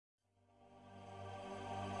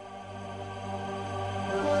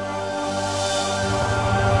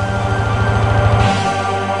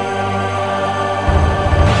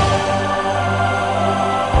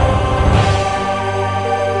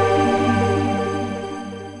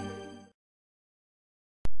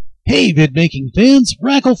Hey vidmaking fans,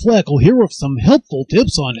 Rackleflackl here with some helpful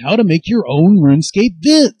tips on how to make your own RuneScape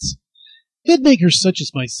vids. Vidmakers such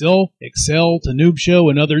as myself, Excel, Noob Show,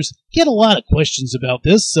 and others get a lot of questions about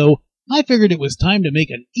this, so I figured it was time to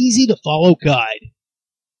make an easy-to-follow guide.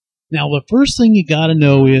 Now the first thing you gotta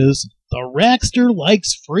know is, the Rackster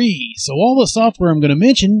likes free, so all the software I'm going to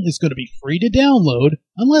mention is going to be free to download,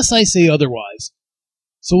 unless I say otherwise.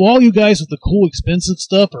 So all you guys with the cool expensive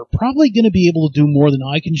stuff are probably going to be able to do more than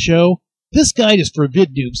I can show. This guide is for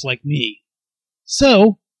vidnoobs like me.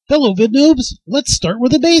 So, fellow vidnoobs, let's start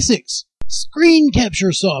with the basics. Screen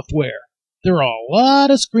capture software. There are a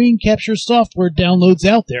lot of screen capture software downloads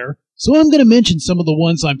out there, so I'm going to mention some of the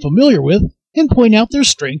ones I'm familiar with and point out their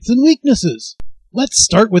strengths and weaknesses. Let's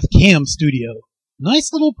start with Cam Studio.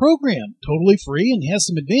 Nice little program, totally free and has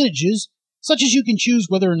some advantages, such as you can choose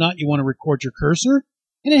whether or not you want to record your cursor,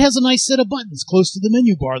 and it has a nice set of buttons close to the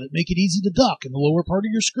menu bar that make it easy to dock in the lower part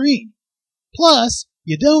of your screen. Plus,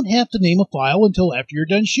 you don't have to name a file until after you're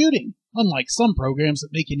done shooting, unlike some programs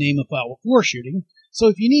that make you name a file before shooting, so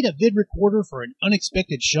if you need a vid recorder for an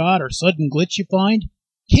unexpected shot or sudden glitch you find,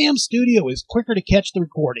 Cam Studio is quicker to catch the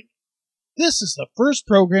recording. This is the first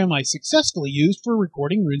program I successfully used for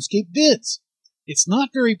recording RuneScape vids. It's not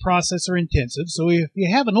very processor intensive, so if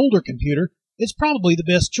you have an older computer, it's probably the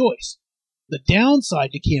best choice. The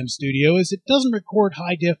downside to Cam Studio is it doesn't record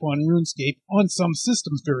high def on RuneScape on some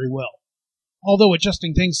systems very well, although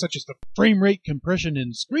adjusting things such as the frame rate, compression,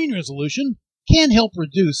 and screen resolution can help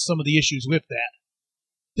reduce some of the issues with that.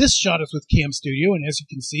 This shot is with Cam Studio, and as you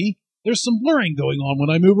can see, there's some blurring going on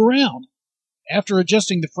when I move around. After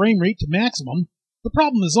adjusting the frame rate to maximum, the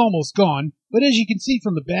problem is almost gone, but as you can see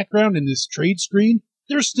from the background in this trade screen,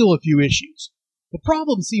 there's still a few issues. The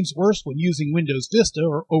problem seems worse when using Windows Vista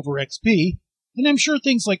or over XP, and I'm sure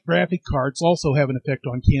things like graphic cards also have an effect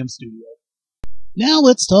on Cam Studio. Now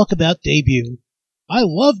let's talk about Debut. I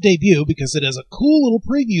love Debut because it has a cool little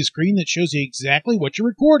preview screen that shows you exactly what you're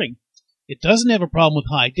recording. It doesn't have a problem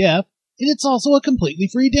with high def, and it's also a completely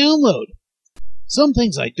free download. Some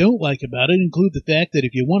things I don't like about it include the fact that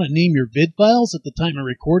if you want to name your vid files at the time of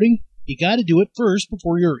recording, you gotta do it first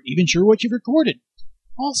before you're even sure what you've recorded.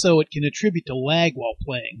 Also, it can attribute to lag while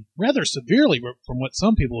playing, rather severely from what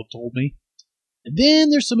some people have told me. And then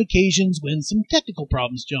there's some occasions when some technical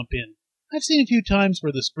problems jump in. I've seen a few times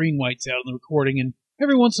where the screen whites out in the recording, and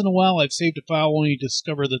every once in a while I've saved a file only to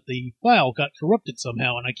discover that the file got corrupted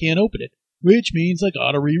somehow and I can't open it, which means I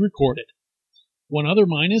gotta re-record it. One other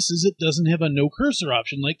minus is it doesn't have a no cursor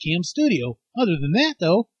option like Cam Studio. Other than that,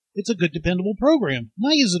 though, it's a good dependable program,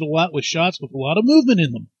 and I use it a lot with shots with a lot of movement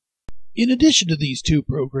in them. In addition to these two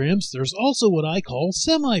programs, there's also what I call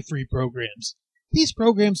semi-free programs. These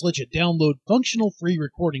programs let you download functional free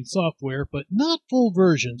recording software, but not full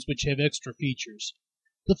versions which have extra features.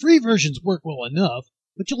 The free versions work well enough,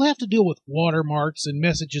 but you'll have to deal with watermarks and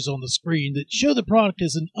messages on the screen that show the product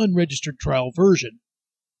as an unregistered trial version.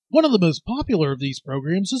 One of the most popular of these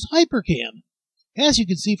programs is Hypercam. As you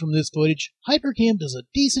can see from this footage, Hypercam does a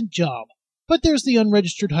decent job, but there's the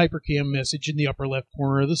unregistered Hypercam message in the upper left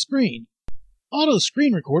corner of the screen. Auto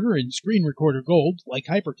Screen Recorder and Screen Recorder Gold, like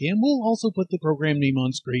Hypercam, will also put the program name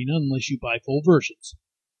on screen unless you buy full versions.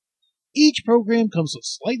 Each program comes with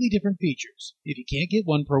slightly different features. If you can't get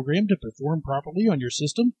one program to perform properly on your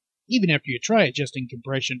system, even after you try adjusting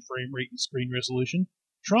compression, frame rate, and screen resolution,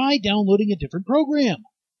 try downloading a different program.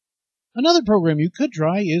 Another program you could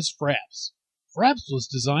try is Fraps. Fraps was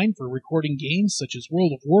designed for recording games such as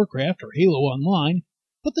World of Warcraft or Halo Online,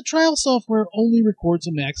 but the trial software only records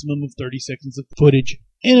a maximum of 30 seconds of footage,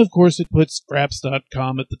 and of course it puts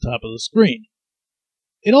fraps.com at the top of the screen.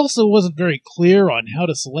 It also wasn't very clear on how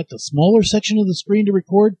to select a smaller section of the screen to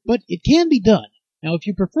record, but it can be done. Now if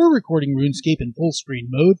you prefer recording RuneScape in full screen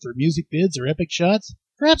mode for music vids or epic shots,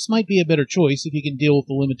 Fraps might be a better choice if you can deal with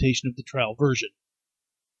the limitation of the trial version.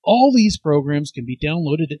 All these programs can be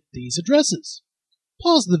downloaded at these addresses.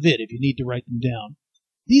 Pause the vid if you need to write them down.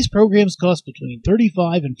 These programs cost between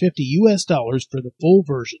 $35 and $50 US for the full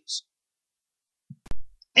versions.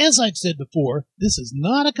 As I've said before, this is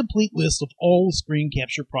not a complete list of all the screen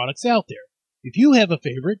capture products out there. If you have a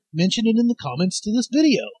favorite, mention it in the comments to this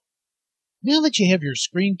video. Now that you have your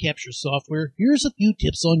screen capture software, here's a few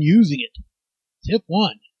tips on using it. Tip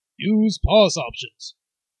 1. Use pause options.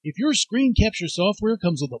 If your screen capture software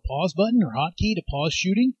comes with a pause button or hotkey to pause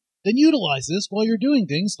shooting, then utilize this while you're doing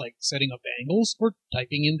things like setting up angles or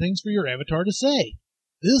typing in things for your avatar to say.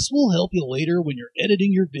 This will help you later when you're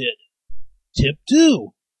editing your vid. Tip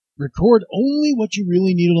 2. Record only what you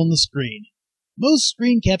really need on the screen. Most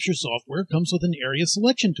screen capture software comes with an area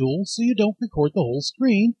selection tool so you don't record the whole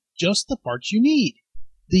screen, just the parts you need.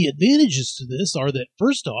 The advantages to this are that,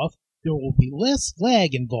 first off, there will be less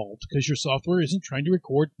lag involved because your software isn't trying to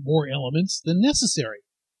record more elements than necessary.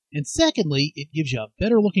 And secondly, it gives you a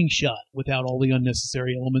better looking shot without all the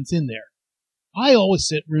unnecessary elements in there. I always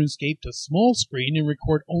set RuneScape to small screen and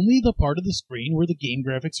record only the part of the screen where the game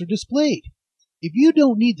graphics are displayed. If you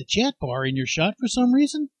don't need the chat bar in your shot for some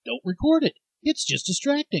reason, don't record it. It's just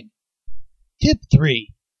distracting. Tip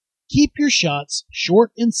 3. Keep your shots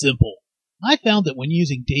short and simple. I found that when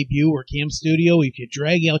using Debut or Cam Studio, if you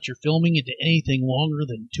drag out your filming into anything longer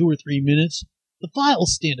than 2 or 3 minutes, the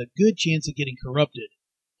files stand a good chance of getting corrupted.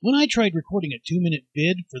 When I tried recording a 2-minute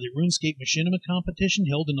vid for the RuneScape Machinima competition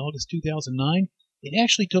held in August 2009, it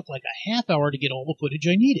actually took like a half hour to get all the footage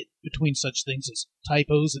I needed, between such things as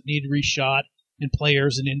typos that needed reshot, and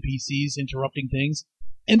players and NPCs interrupting things,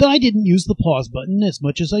 and I didn't use the pause button as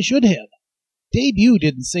much as I should have. Debut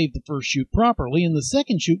didn't save the first shoot properly, and the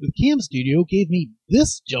second shoot with Cam Studio gave me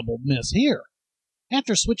this jumbled mess here.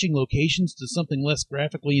 After switching locations to something less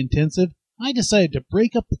graphically intensive, I decided to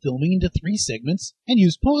break up the filming into 3 segments and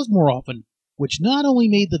use pause more often, which not only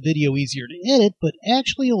made the video easier to edit, but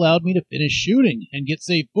actually allowed me to finish shooting and get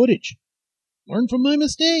saved footage. Learn from my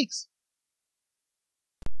mistakes.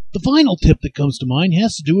 The final tip that comes to mind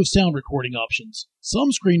has to do with sound recording options.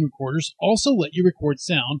 Some screen recorders also let you record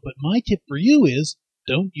sound, but my tip for you is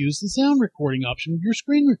don't use the sound recording option with your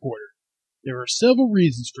screen recorder. There are several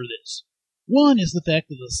reasons for this. One is the fact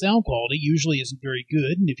that the sound quality usually isn't very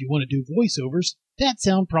good, and if you want to do voiceovers, that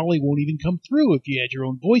sound probably won't even come through if you add your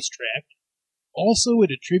own voice track. Also,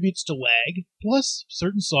 it attributes to lag, plus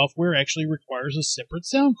certain software actually requires a separate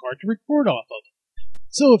sound card to record off of.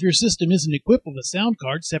 So if your system isn't equipped with a sound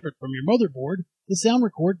card separate from your motherboard, the sound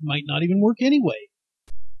record might not even work anyway.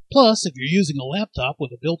 Plus, if you're using a laptop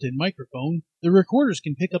with a built-in microphone, the recorders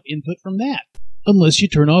can pick up input from that, unless you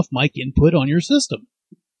turn off mic input on your system.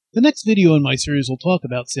 The next video in my series will talk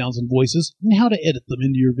about sounds and voices and how to edit them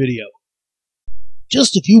into your video.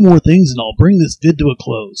 Just a few more things and I'll bring this vid to a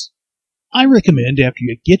close. I recommend after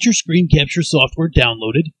you get your screen capture software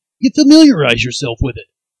downloaded, you familiarize yourself with it.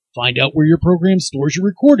 Find out where your program stores your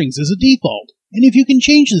recordings as a default, and if you can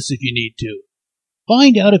change this if you need to.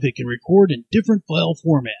 Find out if it can record in different file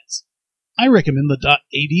formats. I recommend the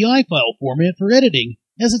 .avi file format for editing,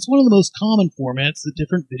 as it's one of the most common formats that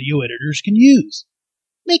different video editors can use.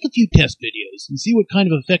 Make a few test videos and see what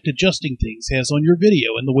kind of effect adjusting things has on your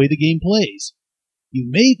video and the way the game plays. You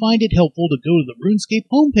may find it helpful to go to the RuneScape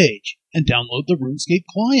homepage and download the RuneScape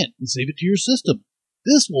client and save it to your system.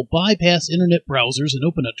 This will bypass internet browsers and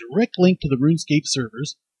open a direct link to the RuneScape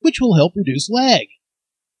servers, which will help reduce lag.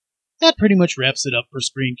 That pretty much wraps it up for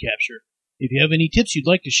screen capture. If you have any tips you'd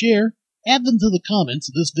like to share, add them to the comments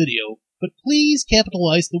of this video, but please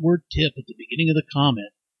capitalize the word tip at the beginning of the comment,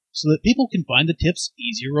 so that people can find the tips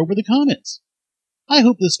easier over the comments. I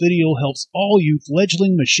hope this video helps all you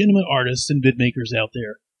fledgling machinima artists and vidmakers out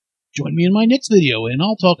there. Join me in my next video, and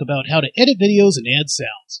I'll talk about how to edit videos and add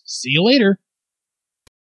sounds. See you later!